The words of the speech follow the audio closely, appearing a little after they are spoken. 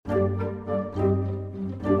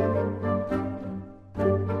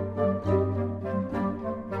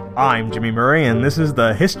I'm Jimmy Murray, and this is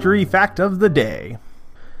the History Fact of the Day.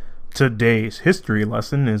 Today's history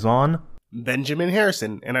lesson is on Benjamin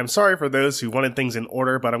Harrison, and I'm sorry for those who wanted things in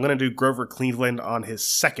order, but I'm going to do Grover Cleveland on his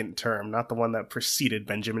second term, not the one that preceded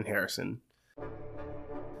Benjamin Harrison.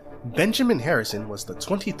 Benjamin Harrison was the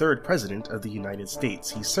 23rd President of the United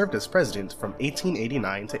States. He served as President from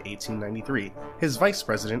 1889 to 1893. His Vice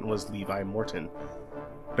President was Levi Morton.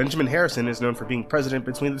 Benjamin Harrison is known for being president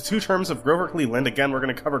between the two terms of Grover Cleveland. Again, we're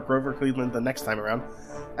going to cover Grover Cleveland the next time around,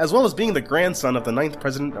 as well as being the grandson of the 9th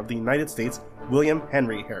President of the United States, William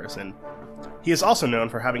Henry Harrison. He is also known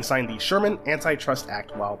for having signed the Sherman Antitrust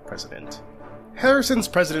Act while president. Harrison's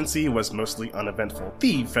presidency was mostly uneventful.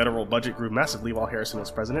 The federal budget grew massively while Harrison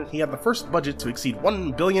was president. He had the first budget to exceed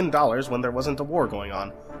 $1 billion when there wasn't a war going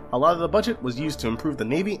on. A lot of the budget was used to improve the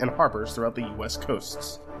Navy and harbors throughout the U.S.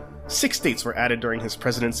 coasts. 6 states were added during his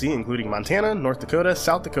presidency, including Montana, North Dakota,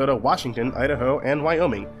 South Dakota, Washington, Idaho, and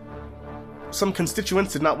Wyoming. Some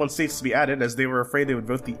constituents did not want states to be added as they were afraid they would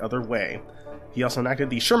vote the other way. He also enacted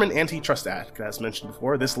the Sherman Antitrust Act. As mentioned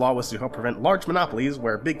before, this law was to help prevent large monopolies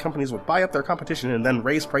where big companies would buy up their competition and then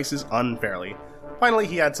raise prices unfairly. Finally,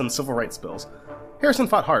 he had some civil rights bills. Harrison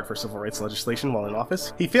fought hard for civil rights legislation while in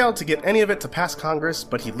office. He failed to get any of it to pass Congress,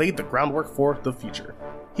 but he laid the groundwork for the future.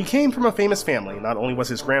 He came from a famous family. Not only was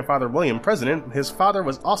his grandfather William president, his father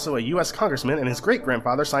was also a U.S. congressman, and his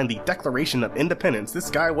great-grandfather signed the Declaration of Independence. This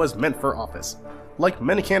guy was meant for office. Like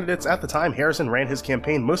many candidates at the time, Harrison ran his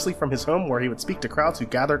campaign mostly from his home, where he would speak to crowds who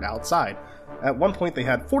gathered outside. At one point, they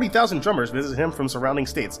had 40,000 drummers visit him from surrounding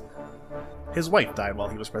states. His wife died while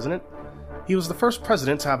he was president. He was the first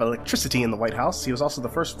president to have electricity in the White House. He was also the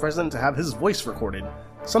first president to have his voice recorded.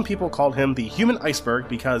 Some people called him the human iceberg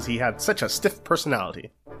because he had such a stiff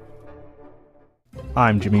personality.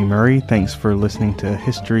 I'm Jimmy Murray. Thanks for listening to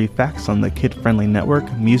History Facts on the Kid Friendly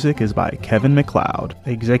Network. Music is by Kevin MacLeod.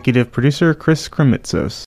 Executive producer Chris Kremitzos.